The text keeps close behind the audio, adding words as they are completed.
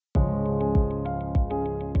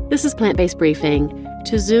This is Plant-Based Briefing,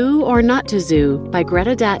 To Zoo or Not to Zoo by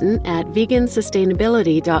Greta Datton at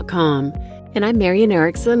vegansustainability.com. And I'm Marian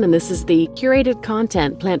Erickson, and this is the curated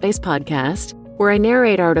content plant-based podcast where I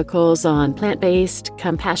narrate articles on plant-based,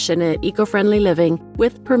 compassionate, eco-friendly living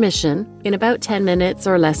with permission in about 10 minutes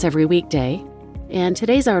or less every weekday. And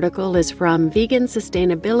today's article is from Vegan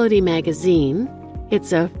Sustainability Magazine.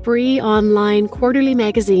 It's a free online quarterly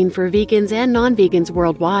magazine for vegans and non-vegans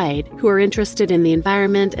worldwide who are interested in the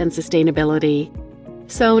environment and sustainability.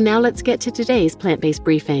 So now let's get to today's plant-based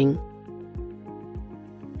briefing.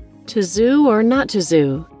 To Zoo or Not to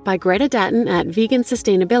Zoo by Greta Datton at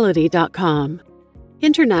vegansustainability.com.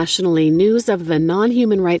 Internationally, news of the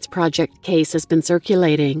Non-Human Rights Project case has been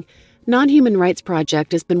circulating. Non-Human Rights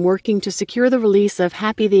Project has been working to secure the release of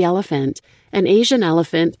Happy the elephant, an Asian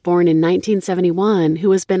elephant born in 1971 who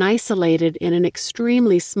has been isolated in an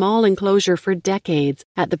extremely small enclosure for decades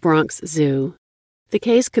at the Bronx Zoo. The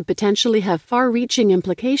case could potentially have far-reaching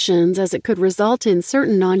implications as it could result in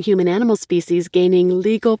certain non-human animal species gaining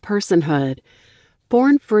legal personhood.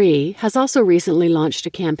 Born Free has also recently launched a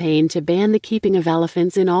campaign to ban the keeping of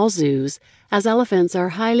elephants in all zoos, as elephants are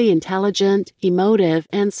highly intelligent, emotive,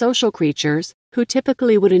 and social creatures who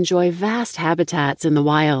typically would enjoy vast habitats in the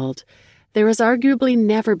wild. There has arguably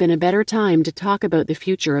never been a better time to talk about the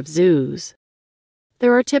future of zoos.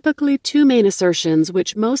 There are typically two main assertions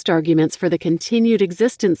which most arguments for the continued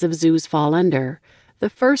existence of zoos fall under. The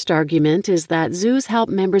first argument is that zoos help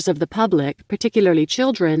members of the public, particularly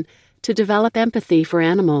children, to develop empathy for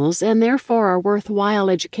animals and therefore are worthwhile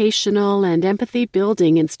educational and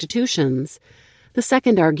empathy-building institutions. The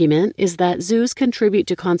second argument is that zoos contribute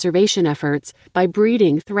to conservation efforts by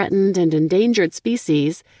breeding threatened and endangered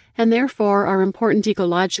species and therefore are important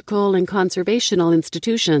ecological and conservational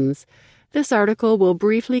institutions. This article will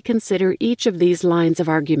briefly consider each of these lines of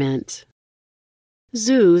argument.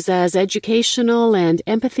 Zoos as educational and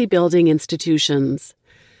empathy-building institutions.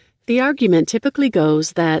 The argument typically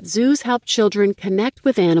goes that zoos help children connect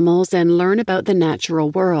with animals and learn about the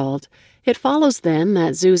natural world. It follows then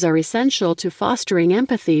that zoos are essential to fostering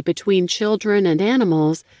empathy between children and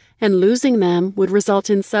animals, and losing them would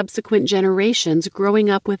result in subsequent generations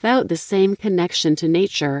growing up without the same connection to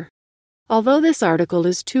nature. Although this article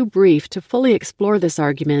is too brief to fully explore this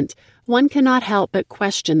argument, one cannot help but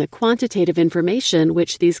question the quantitative information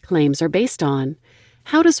which these claims are based on.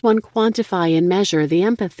 How does one quantify and measure the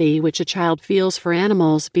empathy which a child feels for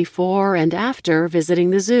animals before and after visiting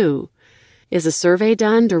the zoo? Is a survey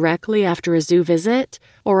done directly after a zoo visit,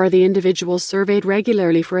 or are the individuals surveyed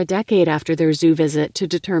regularly for a decade after their zoo visit to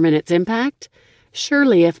determine its impact?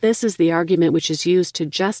 Surely, if this is the argument which is used to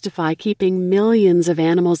justify keeping millions of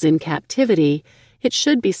animals in captivity, it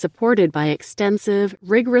should be supported by extensive,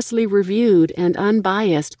 rigorously reviewed, and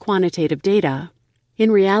unbiased quantitative data. In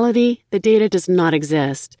reality, the data does not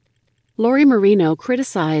exist. Lori Marino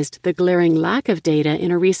criticized the glaring lack of data in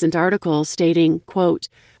a recent article, stating, quote,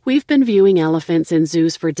 "We've been viewing elephants in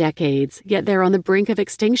zoos for decades, yet they're on the brink of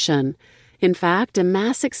extinction. In fact, a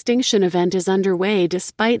mass extinction event is underway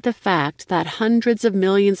despite the fact that hundreds of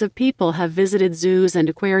millions of people have visited zoos and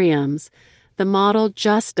aquariums. The model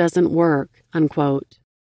just doesn't work," unquote.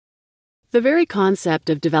 The very concept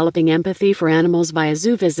of developing empathy for animals via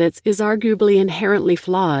zoo visits is arguably inherently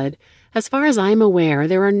flawed. As far as I'm aware,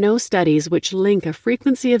 there are no studies which link a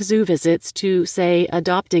frequency of zoo visits to, say,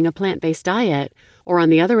 adopting a plant-based diet, or on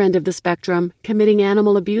the other end of the spectrum, committing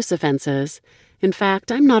animal abuse offenses. In fact,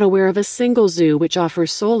 I'm not aware of a single zoo which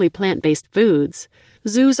offers solely plant-based foods.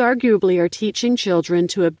 Zoos arguably are teaching children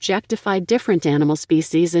to objectify different animal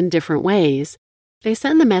species in different ways. They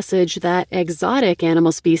send the message that exotic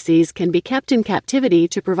animal species can be kept in captivity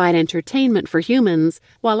to provide entertainment for humans,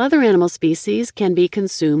 while other animal species can be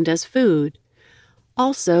consumed as food.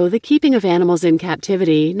 Also, the keeping of animals in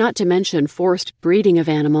captivity, not to mention forced breeding of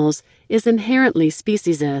animals, is inherently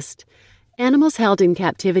speciesist. Animals held in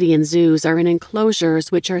captivity in zoos are in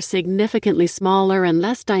enclosures which are significantly smaller and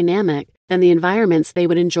less dynamic than the environments they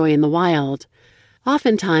would enjoy in the wild.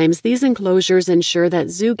 Oftentimes, these enclosures ensure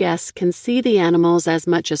that zoo guests can see the animals as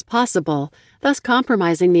much as possible, thus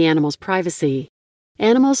compromising the animal's privacy.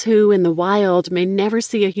 Animals who, in the wild, may never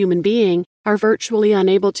see a human being are virtually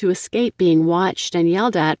unable to escape being watched and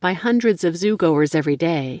yelled at by hundreds of zoogoers every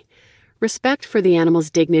day. Respect for the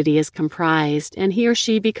animal's dignity is comprised, and he or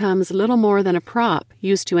she becomes little more than a prop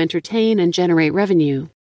used to entertain and generate revenue.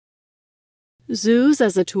 Zoos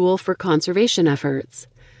as a tool for conservation efforts.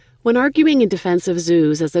 When arguing in defense of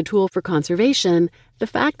zoos as a tool for conservation, the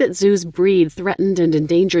fact that zoos breed threatened and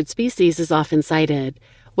endangered species is often cited.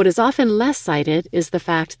 What is often less cited is the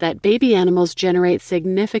fact that baby animals generate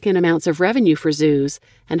significant amounts of revenue for zoos,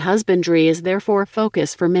 and husbandry is therefore a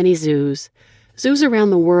focus for many zoos. Zoos around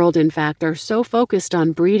the world, in fact, are so focused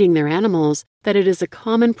on breeding their animals that it is a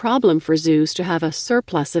common problem for zoos to have a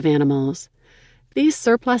surplus of animals. These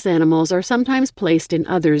surplus animals are sometimes placed in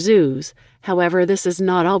other zoos. However, this is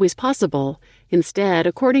not always possible. Instead,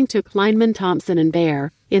 according to Kleinman, Thompson, and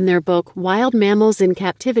Baer, in their book Wild Mammals in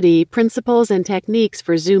Captivity: Principles and Techniques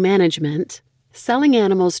for Zoo Management, selling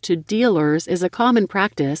animals to dealers is a common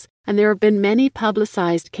practice, and there have been many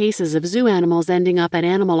publicized cases of zoo animals ending up at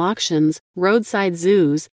animal auctions, roadside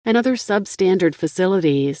zoos, and other substandard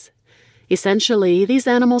facilities. Essentially, these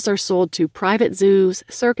animals are sold to private zoos,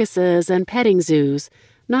 circuses, and petting zoos,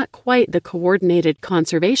 not quite the coordinated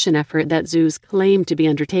conservation effort that zoos claim to be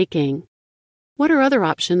undertaking. What are other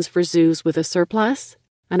options for zoos with a surplus?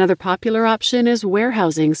 Another popular option is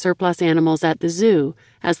warehousing surplus animals at the zoo.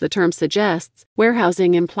 As the term suggests,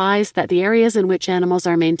 warehousing implies that the areas in which animals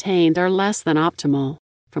are maintained are less than optimal.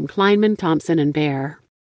 From Kleinman, Thompson, and Baer.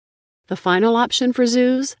 The final option for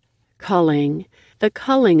zoos? Culling. The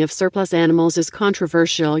culling of surplus animals is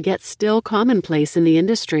controversial yet still commonplace in the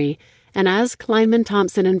industry, and as Kleinman,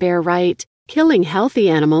 Thompson, and Baer write, killing healthy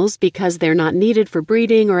animals because they're not needed for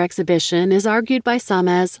breeding or exhibition is argued by some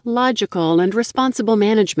as logical and responsible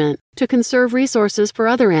management to conserve resources for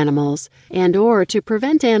other animals and/or to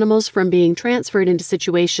prevent animals from being transferred into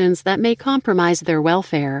situations that may compromise their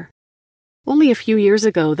welfare. Only a few years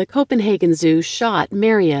ago, the Copenhagen Zoo shot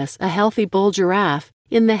Marius, a healthy bull giraffe,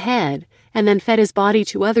 in the head and then fed his body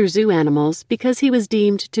to other zoo animals because he was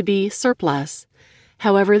deemed to be surplus.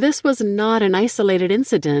 However, this was not an isolated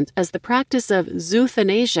incident, as the practice of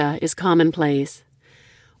zoothanasia is commonplace.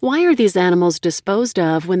 Why are these animals disposed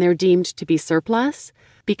of when they're deemed to be surplus?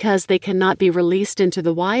 Because they cannot be released into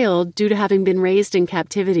the wild due to having been raised in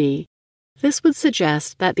captivity. This would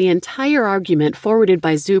suggest that the entire argument forwarded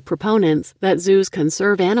by zoo proponents that zoos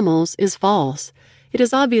conserve animals is false. It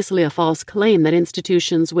is obviously a false claim that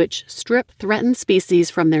institutions which strip threatened species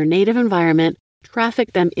from their native environment,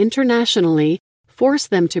 traffic them internationally, force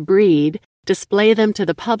them to breed, display them to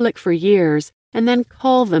the public for years, and then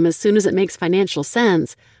cull them as soon as it makes financial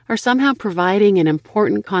sense, are somehow providing an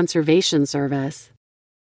important conservation service.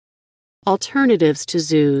 Alternatives to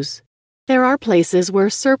zoos. There are places where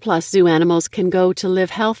surplus zoo animals can go to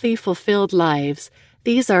live healthy, fulfilled lives.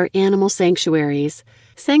 These are animal sanctuaries.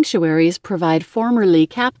 Sanctuaries provide formerly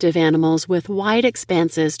captive animals with wide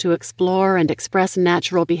expanses to explore and express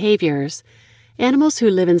natural behaviors. Animals who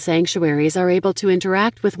live in sanctuaries are able to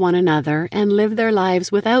interact with one another and live their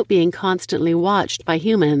lives without being constantly watched by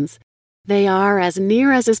humans. They are, as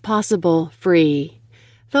near as is possible, free.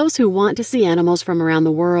 Those who want to see animals from around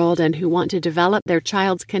the world and who want to develop their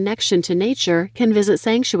child's connection to nature can visit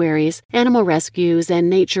sanctuaries, animal rescues, and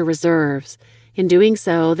nature reserves. In doing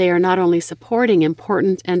so, they are not only supporting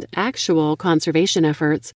important and actual conservation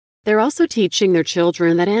efforts, they're also teaching their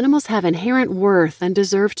children that animals have inherent worth and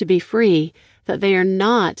deserve to be free, that they are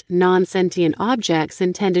not non-sentient objects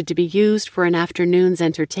intended to be used for an afternoon's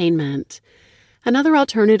entertainment. Another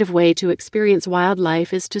alternative way to experience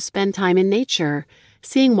wildlife is to spend time in nature.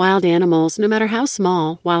 Seeing wild animals, no matter how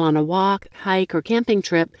small, while on a walk, hike, or camping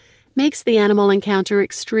trip, makes the animal encounter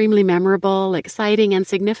extremely memorable, exciting, and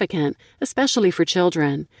significant, especially for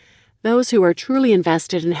children. Those who are truly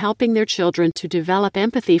invested in helping their children to develop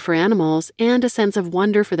empathy for animals and a sense of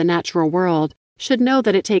wonder for the natural world should know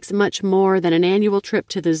that it takes much more than an annual trip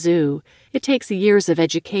to the zoo. It takes years of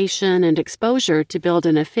education and exposure to build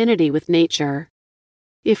an affinity with nature.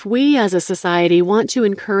 If we as a society want to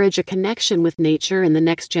encourage a connection with nature in the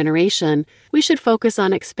next generation, we should focus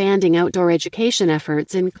on expanding outdoor education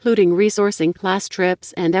efforts, including resourcing class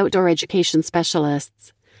trips and outdoor education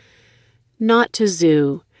specialists. Not to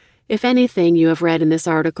zoo. If anything you have read in this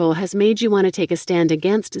article has made you want to take a stand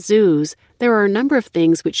against zoos, there are a number of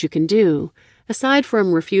things which you can do. Aside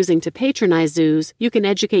from refusing to patronize zoos, you can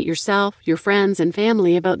educate yourself, your friends, and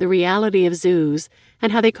family about the reality of zoos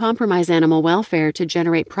and how they compromise animal welfare to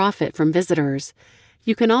generate profit from visitors.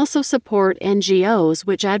 You can also support NGOs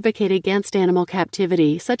which advocate against animal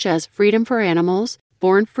captivity, such as Freedom for Animals,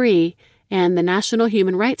 Born Free, and the National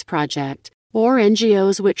Human Rights Project, or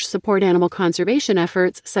NGOs which support animal conservation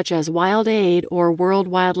efforts, such as Wild Aid or World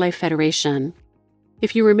Wildlife Federation.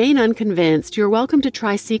 If you remain unconvinced, you're welcome to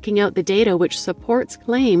try seeking out the data which supports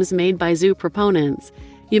claims made by zoo proponents.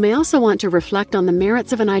 You may also want to reflect on the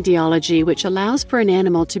merits of an ideology which allows for an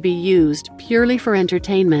animal to be used purely for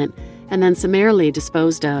entertainment and then summarily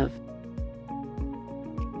disposed of.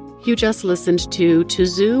 You just listened to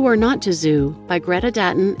Zoo or Not to Zoo by Greta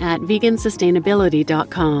Datton at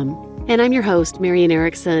vegansustainability.com. And I'm your host, Marian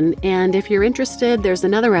Erickson. And if you're interested, there's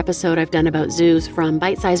another episode I've done about zoos from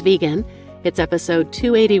Bite Size Vegan. It's episode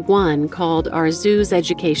 281 called Are Zoos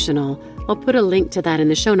Educational? I'll put a link to that in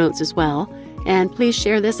the show notes as well. And please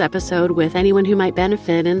share this episode with anyone who might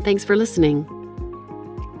benefit, and thanks for listening.